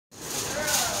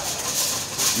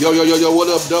Yo, what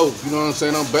up, dope? You know what I'm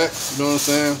saying? I'm back. You know what I'm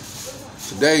saying?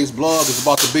 Today's blog is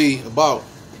about to be about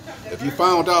if you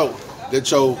found out that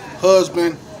your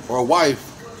husband or wife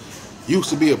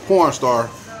used to be a porn star,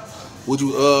 would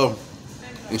you,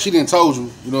 and she didn't told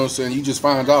you, you know what I'm saying? You just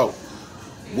found out.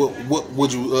 What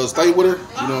would you stay with her?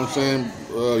 You know what I'm saying?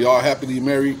 Y'all happily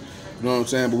married. You know what I'm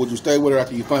saying? But would you stay with her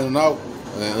after you find out?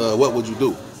 And what would you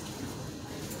do?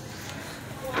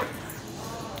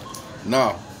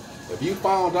 Now, if you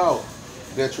found out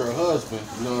that your husband,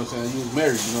 you know what I'm saying, you was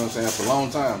married, you know what I'm saying, for a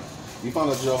long time, you found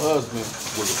out that your husband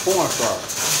was a porn star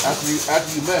after you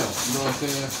met him, you know what I'm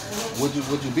saying? Would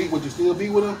you still be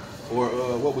with him, or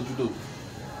what would you do?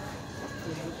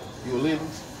 You would leave him?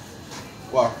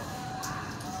 Why?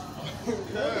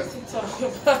 What is he talking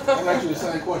about? I'm actually the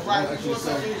same question.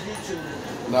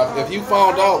 Now, if you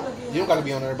found out, you don't got to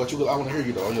be on there, but I want to hear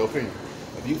you though, on your opinion.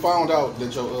 If you found out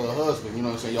that your husband, you know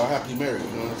what I'm saying, y'all happily married, you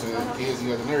know what I'm saying, kids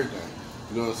together and everything,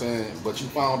 you know what I'm saying, but you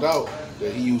found out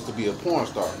that he used to be a porn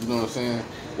star, you know what I'm saying,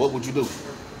 what would you do?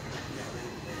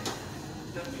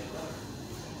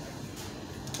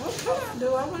 What could I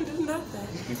do? I wouldn't do nothing.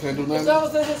 You can't do nothing? That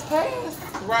was in his past.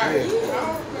 Right.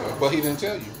 Yeah. But he didn't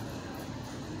tell you.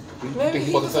 Maybe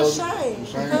he was ashamed.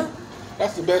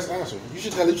 That's the best answer. You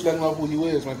should at least let him know who you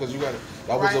is, man, because you got it.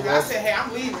 Right, I said, hey,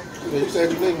 I'm leaving. Yeah, you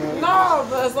said you leaving, man. No,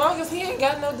 but as long as he ain't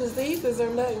got no diseases or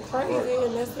nothing crazy,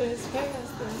 and that's in his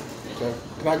past, then. Okay.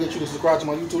 Can I get you to subscribe to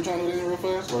my YouTube channel then real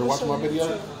fast? Or watch my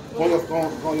video? Go on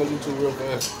your YouTube real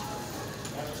fast.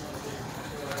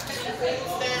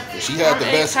 She had the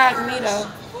best.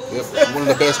 Incognito. Yep, one of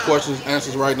the best questions,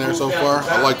 answers right there so far.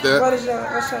 I like that. What is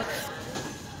what's your?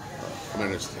 I'm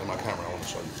in my camera. I want to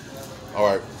show you. All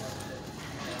right.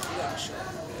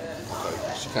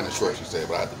 Okay. She kind of short, she said,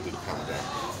 but I had to do the camera down.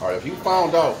 All right. If you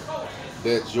found out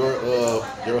that your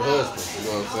husband, you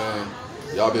know what I'm saying,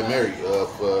 y'all been married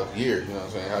for years, you know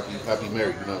what I'm saying, happy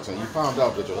married, you know what I'm saying, you found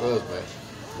out that your husband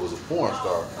was a porn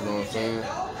star, you know what I'm saying,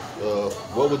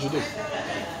 what would you do?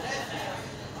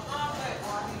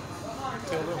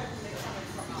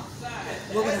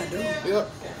 What would I do?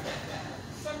 Yep.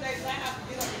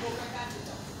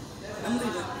 I'm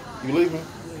leaving. You leaving?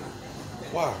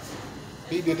 Yeah. Why?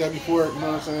 He did that before, you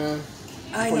know what I'm saying?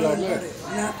 I ain't know about it.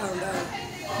 Now I found out.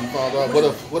 You found out.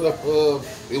 What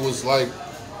if it was like,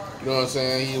 you know what I'm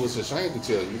saying, he was ashamed to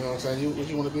tell you, you know what I'm saying? What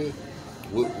you want to do?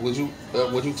 Would you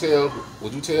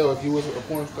tell if you was a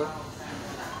porn star?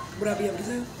 Would I be able to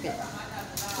tell? Yeah.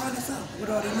 Probably so. With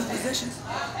all these new possessions?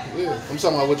 Yeah. I'm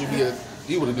talking about would you would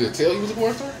be able to tell you was a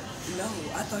porn star? No,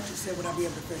 I thought you said would I be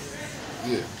able to figure it out?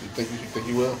 Yeah. You think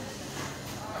you will?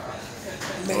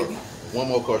 Maybe. One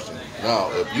more question.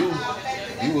 Now, if you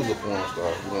was a porn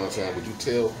star, you know what I'm saying, would you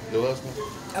tell your husband?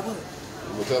 I would.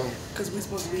 You would tell him? Because we're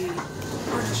supposed to be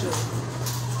partnership.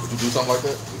 Would you do something like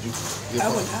that? Would you?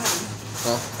 I wouldn't hide it.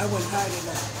 Huh? I wouldn't hide it.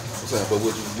 I'm saying, but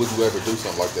would you ever do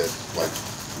something like that? Like,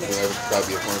 you ever try to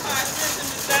be a porn star?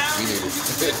 Me neither.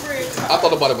 I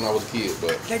thought about it when I was a kid,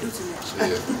 but They do too much.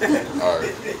 yeah. All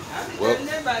right. Well,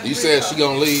 you said she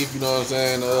gonna leave. You know what I'm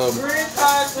saying?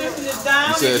 You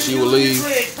said she would leave.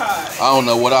 I don't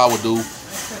know what I would do.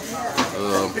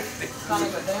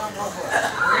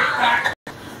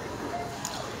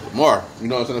 Mark, you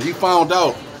know what I'm saying? If you found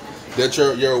out that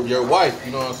your wife,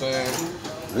 you know what I'm saying,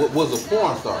 was a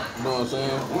porn star, you know what I'm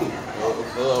saying?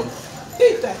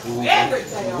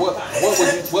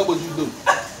 What would you do?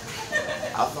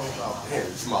 I found out, man,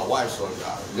 it's my wife, so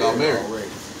y'all married already.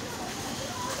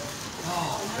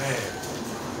 Oh man.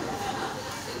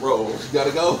 Roll. You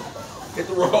gotta go. Hit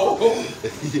the roll.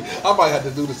 I might have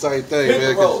to do the same thing, Hit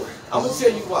man. the roll. I'm gonna tell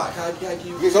you why. Can I give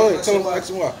you? Go ahead. Tell them why.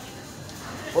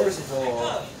 First of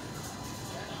all,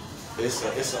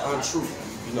 it's an untruth.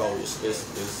 You know, it's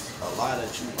a lie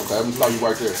that you. Okay, I'm gonna stop you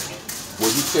right there.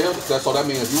 Would you tell? So that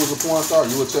means if you was a porn star,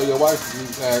 you would tell your wife you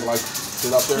had like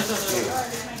sit up there? Yeah.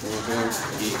 You know what I'm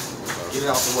saying? Yeah. Get it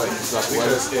out the way. Get it out the way.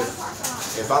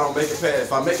 Because if I don't make it past,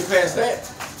 if I make it past that,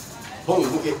 boom,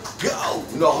 we can go.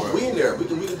 You know, we in there. We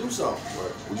can do something.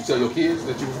 Right. Would you tell your kids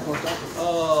that you was a porn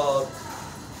star?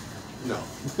 No.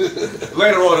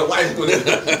 Later on, the wife when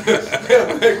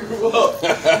they grew up,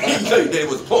 he tell you they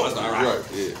was a porn star, right?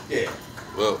 Right. Yeah.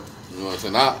 Well, you know what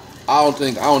I'm saying.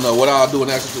 I don't know what I'll do in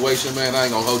that situation, man. I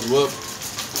ain't gonna hold you up.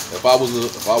 If I was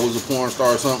a porn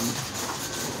star or something,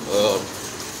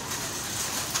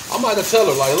 I might have tell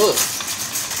her like, look,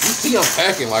 you see I'm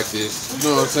packing like this. You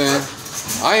know what I'm saying?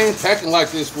 I ain't packing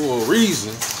like this for a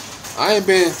reason. I ain't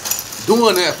been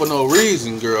doing that for no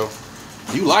reason, girl.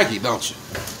 You like it, don't you?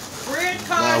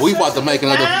 Now we about to make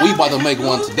one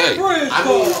today. I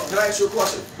mean, can I ask you a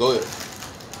question? Go ahead.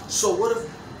 So what if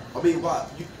I mean,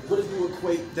 what if you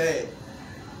equate that?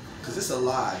 Because it's a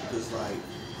lie. Because like,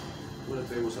 what if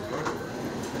they was a murderer?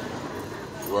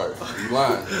 Right. You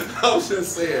lying. I was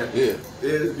just saying. Yeah.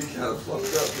 It'd be kind of fucked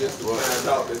up just to find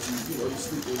out that you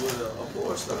sleeping with a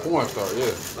porn star. Porn star, yeah.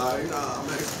 Like, I'm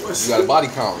asking You got a body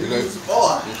count. You know?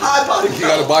 high body count. You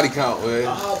got a body count, A man.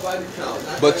 high body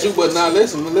count. But now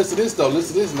listen to this though.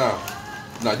 Listen to this now.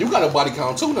 Now you got a body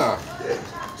count too now. Yeah.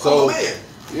 So man.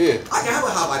 yeah. I can have a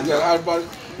high body You got a count. high body.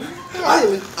 Not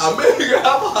really. A man can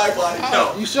have a high body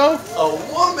count. You sure? A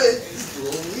woman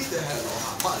don't need to have a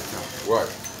high body count.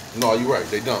 Right. No, you're right.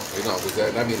 They don't. Cause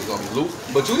that means it's gonna be loose.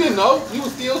 But you didn't know. You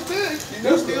was still smashed.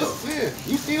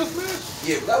 You still smashed.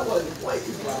 Yeah, but that wasn't the point.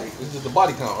 It's like, It's just a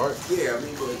body count, right? yeah, I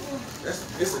mean, but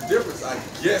it's a difference. I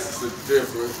guess it's a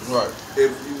difference. Right.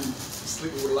 If you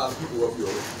sleeping with a lot of people up your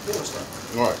porn star.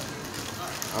 Right.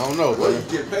 I don't know, Well, man. you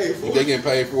get paid for They it. getting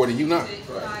paid for it and you not.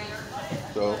 Right.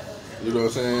 So, you know what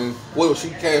I'm saying? What if she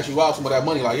cash you out some of that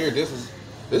money? Like, here, this is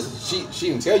she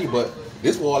didn't tell you, but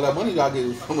this where all that money y'all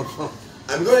get from.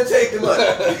 I'm gonna take the money.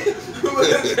 I'm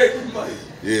gonna take the money.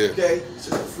 Yeah. Okay? It's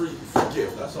just a free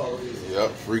gift. That's all it is.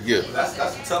 Yep, free gift. That's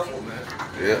a tough one, man.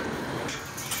 Yeah.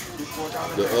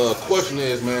 The question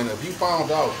is, man, if you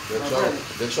found out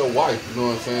that your wife, you know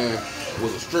what I'm saying,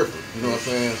 was a stripper, you know what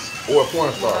I'm saying, or a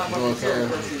porn star, you know what I'm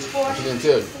saying, and she didn't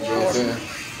tell you, you know what I'm saying,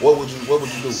 what would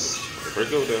you do? Break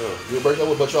up with her. You break up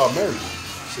with, but y'all married.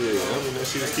 Shit, I mean, that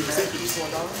shit is keeping secrets.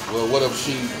 Well, what if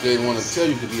she didn't want to tell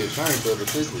you to be ashamed of the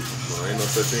secret? Well, ain't no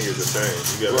such thing as a shame.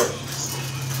 You gotta,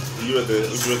 you have to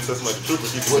tell somebody the truth,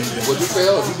 but you Would you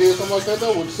tell if you did something like that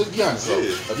though? Would you be honest though?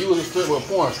 Yeah. If you was a stripper with a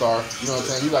porn star, you know what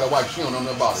I'm saying, you got a wife, she don't know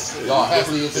nothing about it. Y'all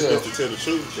happily as It's hell. best to tell the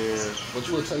truth, then But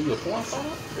you would tell you a porn star?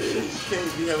 you can't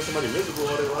be having somebody miserable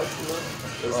all their life, you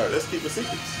know? Right. Let's keep it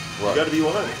secrets. Right. You gotta be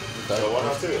 100. Okay. So why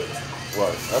not tell?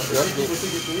 Right. That's If you keep good. a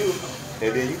secret from you,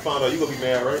 and then you find out you gonna be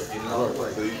mad, right? Right.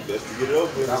 So you best to get it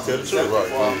over with and tell the truth. Right.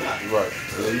 Yeah, right.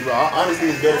 Yeah, you right. Honesty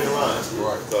is better than lying.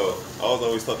 Right. So I was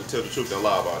always taught to tell the truth and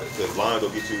lie about it. Because lying will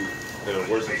get you in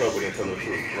worse trouble than telling the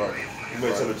truth. Right. You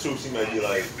may tell the truth, she might be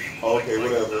like, oh, okay,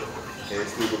 whatever, and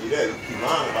it's still gonna be that. If you keep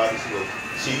lying about it, she will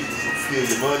cheat, steal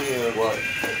your money, and Right.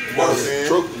 you know what I'm saying?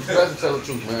 Truth, you better tell the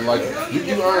truth, man. Like you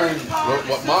earn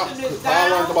what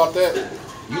I learned about that.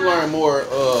 You learn more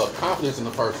confidence in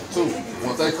the person too.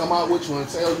 Once they come out with you and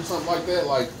tell you something like that,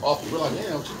 like off the real, like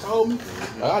damn, she told me.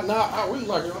 I really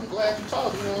like her. I'm glad you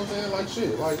told me. You know what I'm saying? Like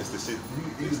shit, like It's the shit.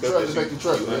 you it's trust, stuff make you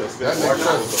trust, man. That That makes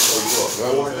trust. trust.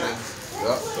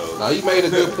 Yeah. Now he made a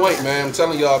good point, man. I'm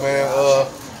telling y'all, man.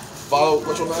 Follow.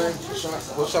 What's your name?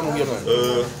 What's your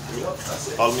name?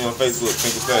 Follow me on Facebook,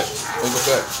 Think of Fact. Think of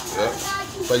that. Yeah.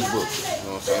 Facebook. You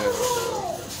know what I'm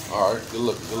saying? All right. Good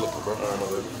looking, bro.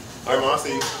 All right, man, I'll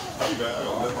see you. I'll be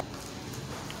back.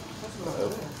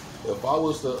 If I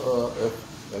was to,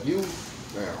 if you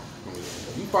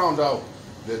found out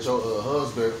that your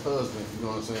husband, you know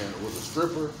what I'm saying, was a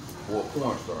stripper or a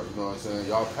porn star, you know what I'm saying,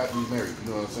 y'all happily married, you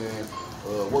know what I'm saying,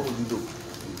 what would you do?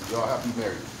 Y'all happily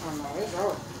married? Oh no, it's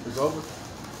over. It's over?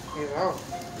 It's over.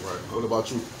 Right. What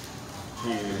about you?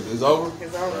 It's over?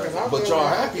 It's over. But y'all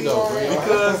happy though, man.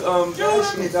 Because that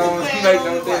shit don't make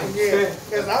no difference. Yeah,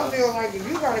 because I feel like if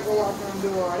you gotta go out there and do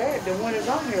all that, then what is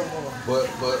on here for? But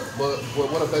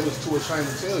what if they was too ashamed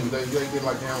to tell you? They get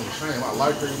like down with shame. I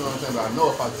like her, you know what I'm saying? But I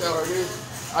know if I tell her this,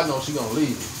 I know she gonna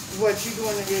leave me. What you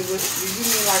doing to get with, you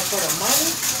mean like for the money?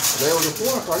 They was a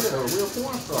porn star, yeah, they were a real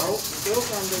porn star. No, still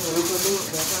come do it. Still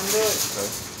come do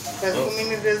it. There's too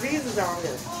many diseases out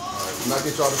here. Can I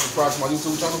get y'all to subscribe to my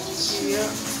YouTube channel? Yeah.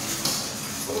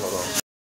 Hold on.